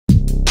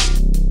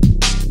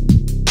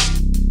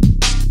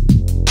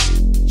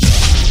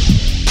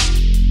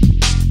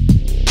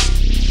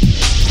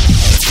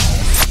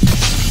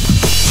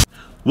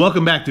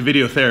Welcome back to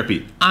Video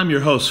Therapy. I'm your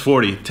host,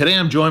 40. Today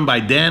I'm joined by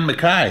Dan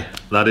McKie.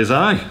 That is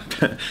I.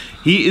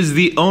 He is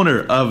the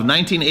owner of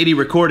 1980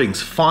 Recordings,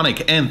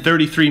 Phonic, and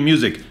 33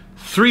 Music.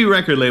 3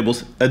 record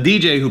labels, a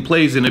DJ who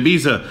plays in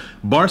Ibiza,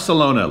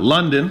 Barcelona,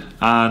 London,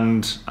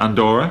 And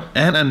Andorra.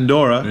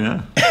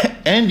 Yeah.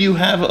 And you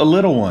have a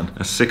little one.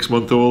 A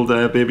 6-month-old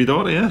baby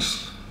daughter,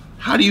 yes.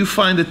 How do you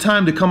find the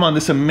time to come on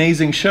this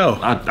amazing show?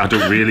 I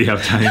don't really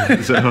have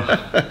time. So.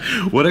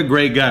 What a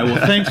great guy.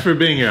 Well, thanks for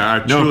being here.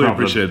 I truly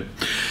appreciate it.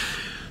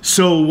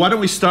 So why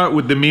don't we start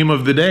with the meme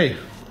of the day?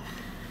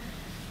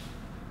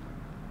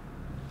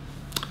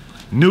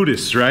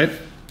 Nudists, right?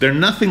 They're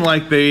nothing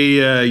like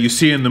they you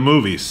see in the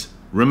movies.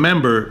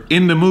 Remember,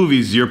 in the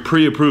movies, you're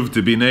pre-approved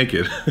to be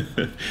naked.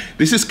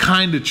 This is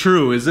kind of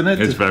true, isn't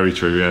it? It's very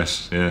true,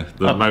 yes. Yeah,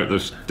 the amount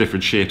of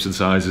different shapes and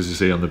sizes you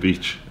see on the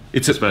beach,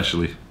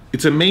 especially.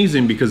 It's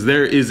amazing because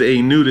there is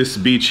a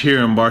nudist beach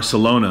here in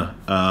Barcelona,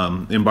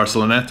 in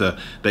Barceloneta,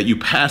 that you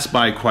pass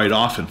by quite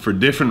often for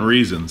different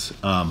reasons.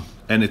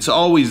 And it's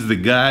always the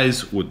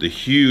guys with the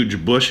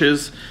huge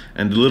bushes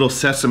and the little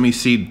sesame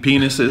seed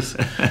penises.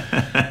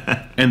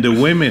 And the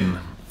women,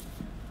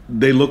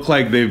 they look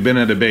like they've been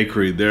at a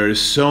bakery. There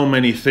is so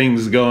many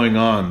things going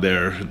on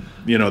there.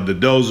 You know, the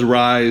dough's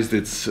raised.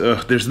 It's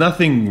there's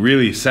nothing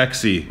really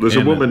sexy. There's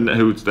a woman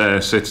who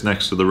sits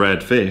next to the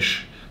red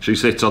fish. She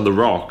sits on the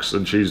rocks,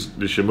 and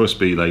she must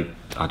be like,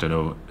 I don't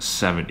know,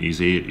 70s,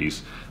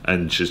 80s,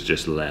 and she's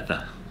just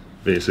leather,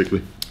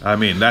 basically. I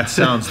mean, that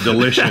sounds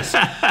delicious.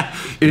 I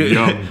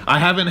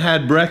haven't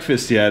had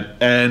breakfast yet,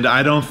 and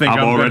I don't think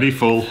I'm already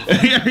full.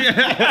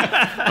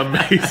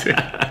 Amazing.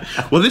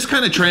 Well, this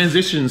kind of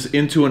transitions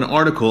into an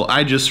article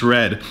I just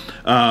read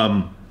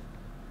about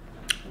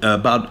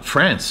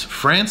France.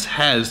 France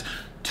has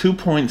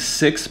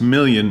 2.6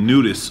 million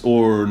nudists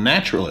or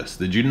naturalists.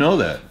 Did you know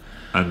that?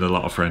 And a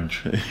lot of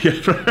French. and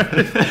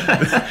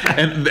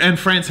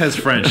France has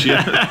French,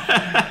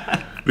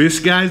 yeah.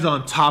 This guy's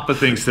on top of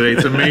things today.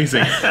 It's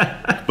amazing.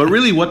 But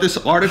really what this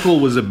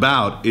article was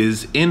about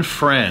is in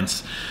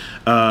France,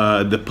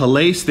 the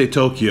Palais de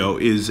Tokyo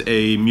is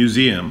a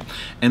museum,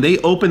 and they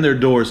opened their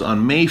doors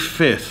on May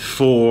 5th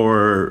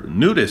for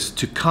nudists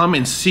to come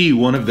and see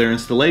one of their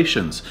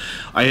installations.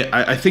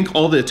 I think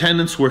all the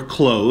attendants were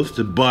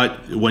clothed,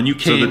 but when you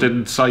came... So they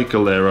didn't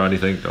cycle there or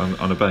anything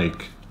on a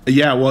bike?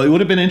 Yeah, well, it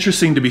would have been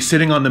interesting to be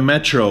sitting on the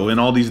metro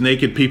and all these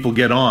naked people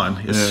get on.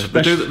 Yeah,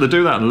 they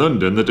do that in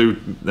London. They do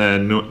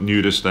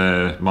nudist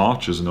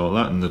marches and all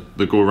that, and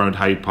they go around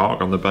Hyde Park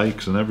on the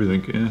bikes and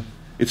everything. Yeah,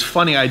 it's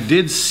funny. I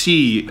did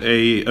see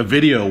a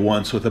video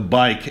once with a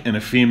bike and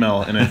a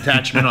female and an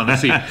attachment on the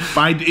seat.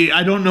 But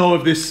I don't know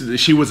if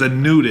she was a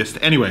nudist.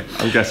 Anyway,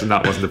 I'm guessing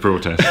that wasn't a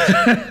protest.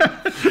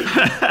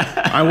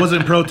 I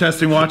wasn't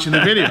protesting watching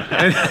the video.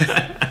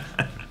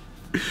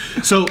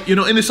 So, you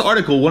know, in this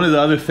article, one of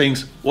the other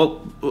things,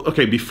 well,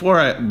 okay, before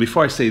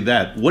I say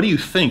that, what do you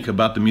think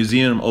about the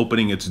museum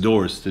opening its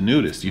doors to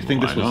nudists? Do you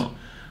think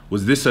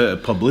was this a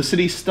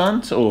publicity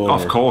stunt, or?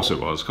 Of course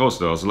it was. Of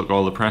course it was. Look,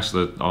 all the press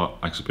that our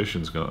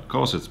exhibitions got. Of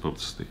course it's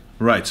publicity.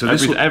 Right. So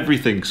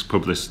everything's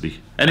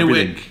publicity. And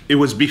it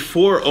was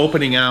before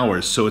opening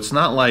hours, so it's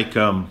not like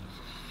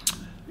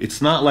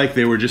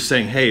they were just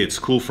saying, hey, it's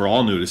cool for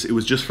all nudists. It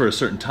was just for a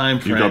certain time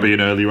frame. You've got to be an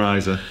early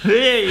riser.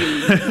 Hey!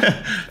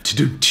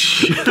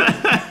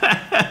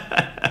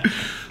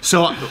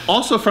 So,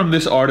 also from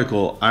this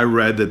article, I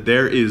read that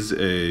there is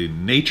a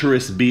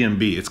naturist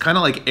B&B. It's kind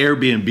of like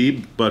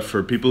Airbnb, but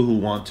for people who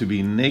want to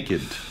be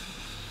naked.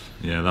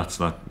 Yeah, that's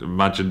not...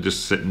 Imagine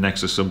just sitting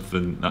next to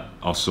something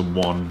or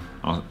someone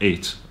or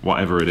it,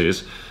 whatever it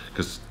is.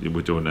 Because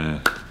we're doing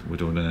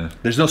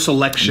there's no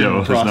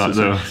selection process.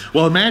 No.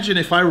 Well, imagine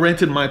if I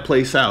rented my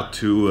place out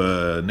to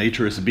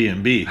naturist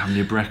B&B. Having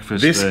your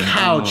breakfast. This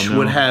couch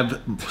would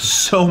have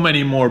so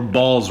many more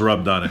balls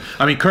rubbed on it.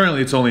 I mean,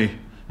 currently it's only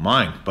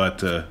mine,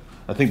 but I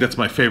think that's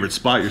my favorite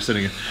spot you're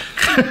sitting in.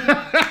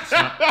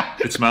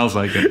 It smells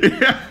like it.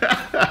 Yeah.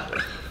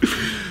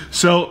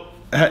 So,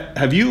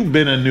 have you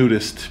been a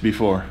nudist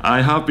before?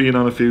 I have been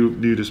on a few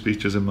nudist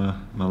beaches in my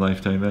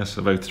lifetime. Yes,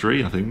 about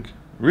 3, I think.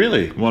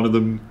 Really? One of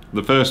them,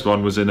 the first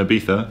one was in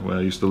Ibiza, where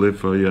I used to live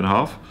for a year and a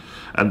half.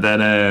 And then,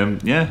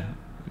 yeah,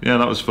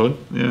 that was fun,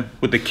 yeah.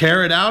 With the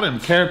carrot out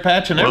and carrot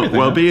patch and everything?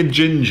 Well, being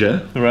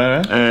ginger,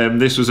 right.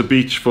 This was a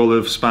beach full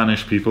of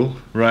Spanish people.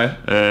 Right.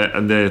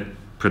 And they're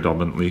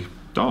predominantly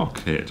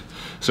dark-haired.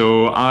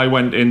 So I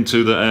went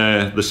into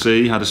the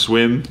sea, had a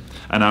swim,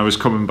 and I was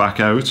coming back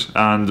out,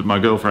 and my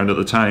girlfriend at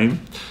the time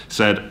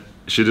said...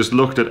 She just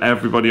looked at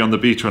everybody on the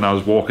beach when I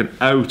was walking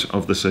out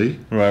of the sea.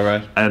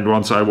 Right. And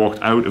once I walked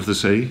out of the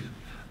sea,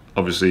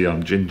 obviously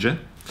I'm ginger,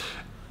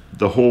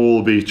 the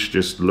whole beach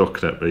just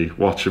looked at me,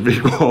 watching me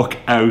walk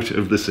out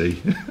of the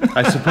sea.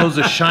 I suppose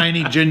the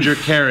shiny ginger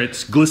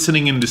carrots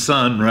glistening in the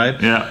sun,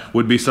 right? Yeah.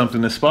 Would be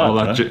something to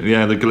spot.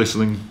 Yeah, the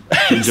glistening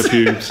ginger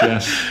pubes,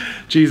 yes.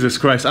 Jesus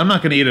Christ, I'm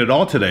not going to eat it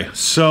all today.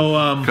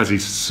 So, because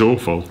he's so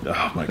full.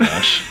 Oh my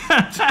gosh.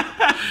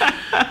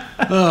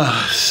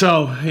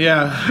 So,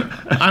 yeah,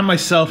 I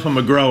myself am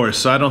a grower,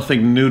 so I don't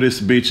think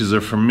nudist beaches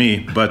are for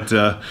me, but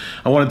I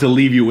wanted to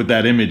leave you with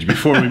that image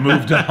before we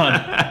moved on.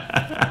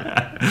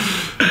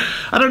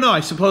 I don't know, I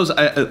suppose,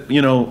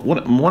 you know, one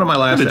of my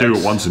last... You do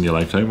it once in your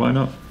lifetime, why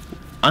not?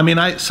 I mean,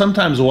 I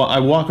sometimes I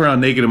walk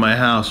around naked in my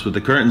house with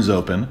the curtains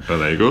open. Well,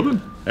 there you go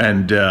then.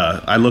 And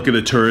I look at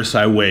the tourists,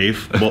 I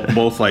wave,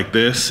 both like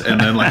this and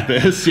then like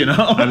this, you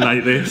know? And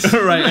like this.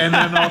 Right, and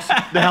then also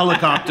the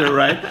helicopter,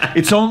 right?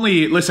 It's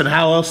only, listen,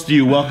 how else do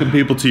you welcome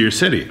people to your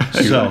city?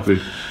 Exactly.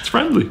 So, it's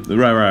friendly.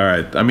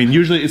 Right. I mean,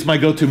 usually it's my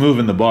go-to move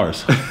in the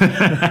bars.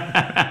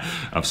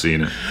 I've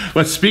seen it.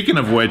 But speaking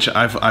of which,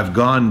 I've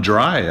gone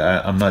dry.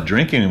 I'm not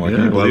drinking anymore.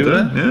 Can you believe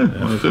that?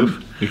 Yeah, well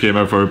done. You came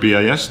out for a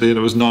beer yesterday and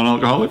it was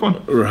non-alcoholic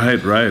one.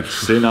 Right.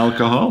 Sin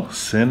alcohol.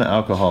 Sin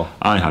alcohol.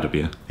 I had a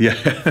beer.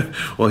 Yeah.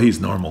 Well, he's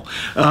normal.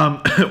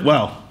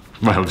 Well,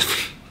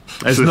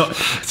 as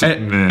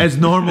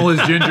normal as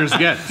gingers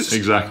gets.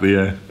 Exactly,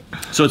 yeah.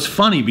 So it's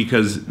funny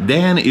because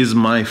Dan is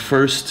my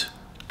first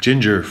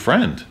ginger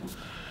friend.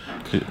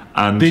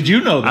 And did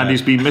you know that? And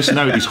he's been missing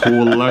out his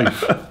whole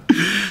life.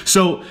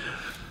 So,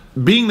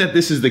 being that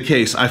this is the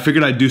case, I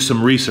figured I'd do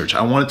some research.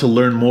 I wanted to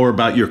learn more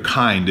about your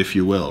kind, if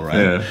you will, right?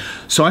 Yeah.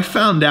 So I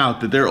found out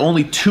that there are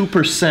only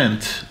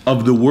 2%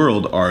 of the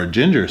world are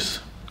gingers.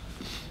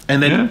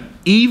 And then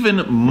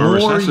even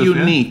more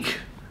unique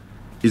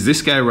is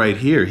this guy right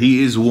here.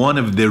 He is one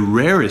of the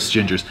rarest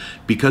gingers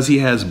because he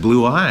has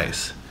blue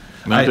eyes.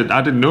 I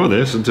didn't know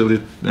this until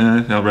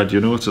I read your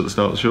notes at the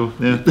start of the show.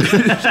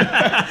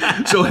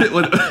 Yeah. So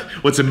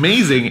what's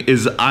amazing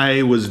is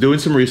I was doing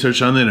some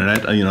research on the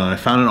internet, you know, and I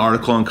found an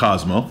article on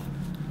Cosmo,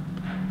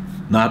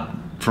 not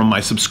from my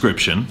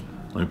subscription.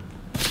 Let me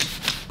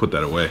put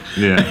that away.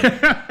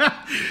 Yeah.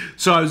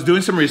 So I was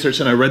doing some research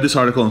and I read this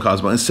article in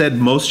Cosmo and said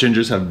most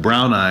gingers have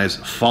brown eyes,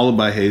 followed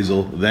by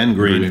hazel, then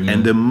green,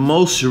 and the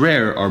most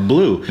rare are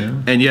blue. Yeah.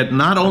 And yet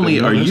not only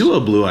are you a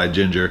blue-eyed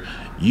ginger,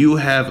 you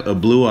have a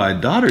blue-eyed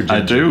daughter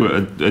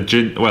ginger. I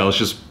do. Well, it's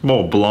just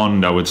more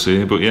blonde, I would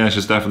say. But yeah,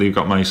 she's definitely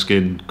got my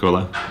skin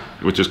colour,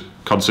 which is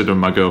considering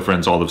my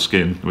girlfriend's olive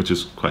skin, which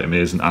is quite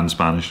amazing, and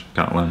Spanish,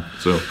 Catalan.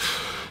 So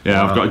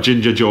yeah, I've got a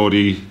ginger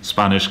Geordie,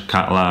 Spanish,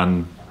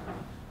 Catalan,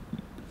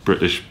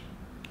 British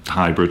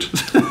hybrid.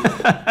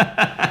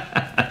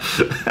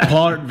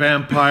 Part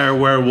vampire,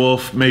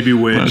 werewolf, maybe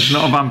witch. Well, she's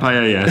not a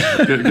vampire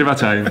yet. Give her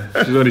time.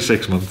 She's only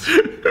 6 months.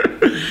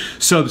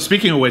 So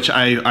speaking of which,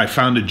 I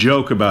found a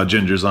joke about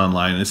gingers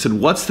online. It said,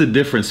 what's the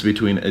difference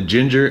between a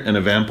ginger and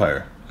a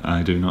vampire?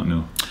 I do not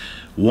know.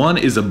 One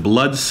is a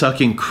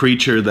blood-sucking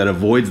creature that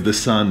avoids the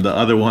sun. The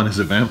other one is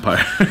a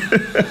vampire.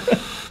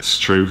 It's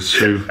true.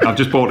 I've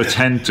just bought a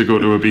tent to go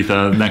to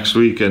Ibiza next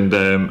week, and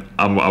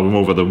I'm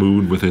over the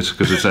moon with it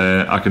because it's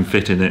I can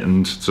fit in it,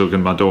 and so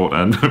can my daughter.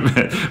 And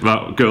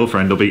my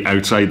girlfriend will be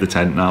outside the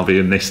tent, and I'll be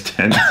in this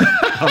tent.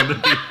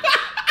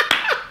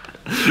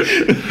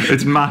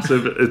 It's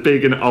massive. It's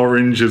big and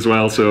orange as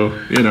well, so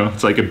you know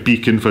it's like a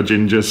beacon for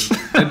gingers.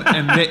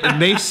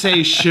 and they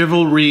say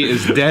chivalry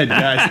is dead,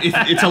 guys.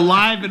 It's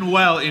alive and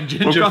well in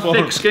ginger form. We've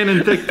got thick skin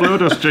and thick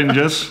blood, us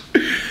gingers.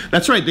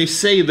 That's right. They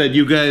say that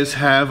you guys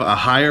have a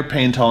higher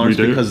pain tolerance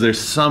because there's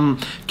some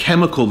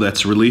chemical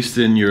that's released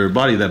in your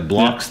body that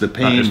blocks the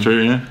pain. That is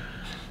true.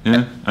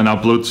 Yeah. And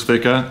our blood's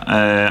thicker,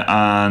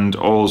 and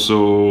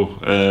also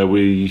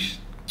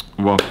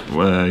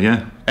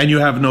yeah. And you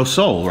have no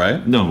soul,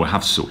 right? No, we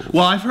have soul.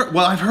 Well,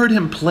 I've heard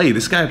him play.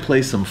 This guy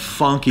plays some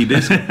funky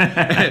disco.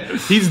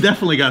 He's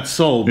definitely got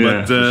soul,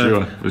 but for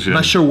sure. I'm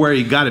not sure where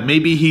he got it.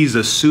 Maybe he's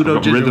a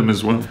pseudo rhythm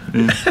as well.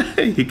 Yeah.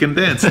 He can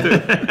dance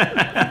too.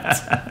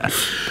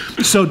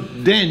 So,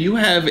 Dan, you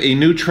have a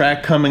new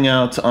track coming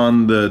out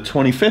on the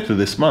 25th of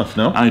this month,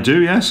 no? I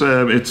do, yes.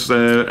 It's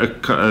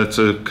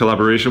a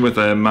collaboration with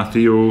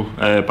Matteo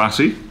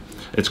Bassi.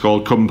 It's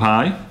called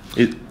Kumpai.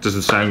 It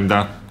doesn't sound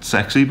that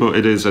sexy, but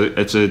it's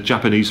a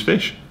Japanese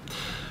fish.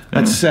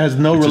 That has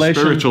no relation. It's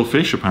a spiritual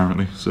fish,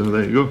 apparently. So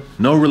there you go.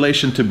 No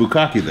relation to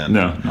bukkake, then.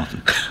 No,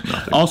 nothing.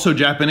 Also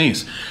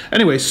Japanese.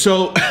 Anyway,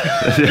 so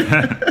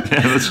yeah,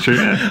 that's true.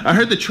 Yeah. I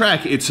heard the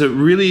track. It's a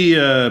really,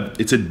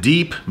 it's a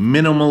deep,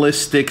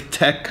 minimalistic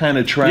tech kind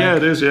of track. Yeah,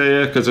 it is.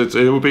 Yeah, because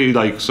it would be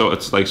like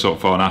it's like sort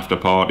of for an after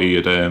party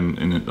at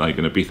in like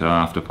an Ibiza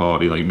after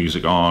party, like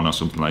music on or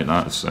something like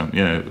that. So,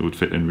 yeah, it would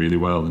fit in really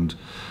well. And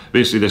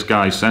basically, this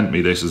guy sent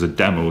me this as a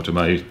demo to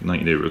my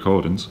 98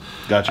 recordings.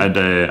 Gotcha. And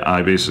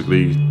I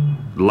basically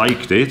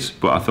liked it,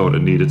 but I thought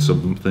it needed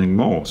something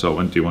more. So I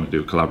went, do you want to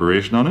do a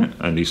collaboration on it?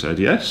 And he said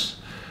yes.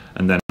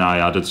 And then I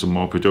added some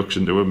more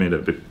production to it, made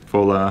it a bit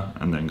fuller,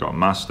 and then got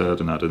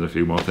mastered and added a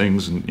few more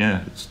things. And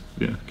yeah,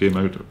 came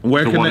out for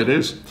what it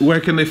is.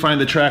 Where can they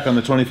find the track on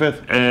the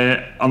 25th?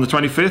 On the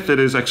 25th, it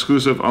is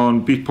exclusive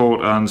on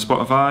Beatport and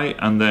Spotify.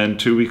 And then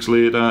 2 weeks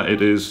later,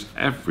 it is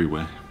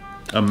everywhere.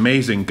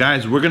 Amazing.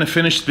 Guys, we're going to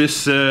finish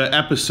this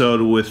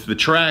episode with the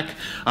track.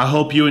 I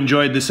hope you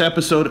enjoyed this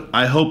episode.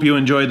 I hope you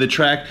enjoyed the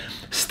track.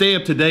 Stay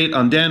up to date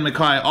on Dan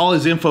McKie. All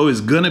his info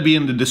is going to be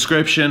in the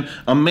description.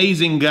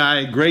 Amazing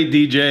guy, great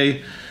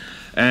DJ.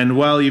 And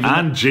well,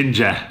 And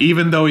ginger.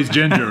 even though he's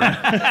ginger.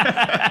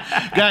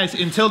 Right? Guys,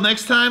 until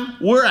next time,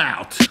 we're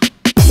out.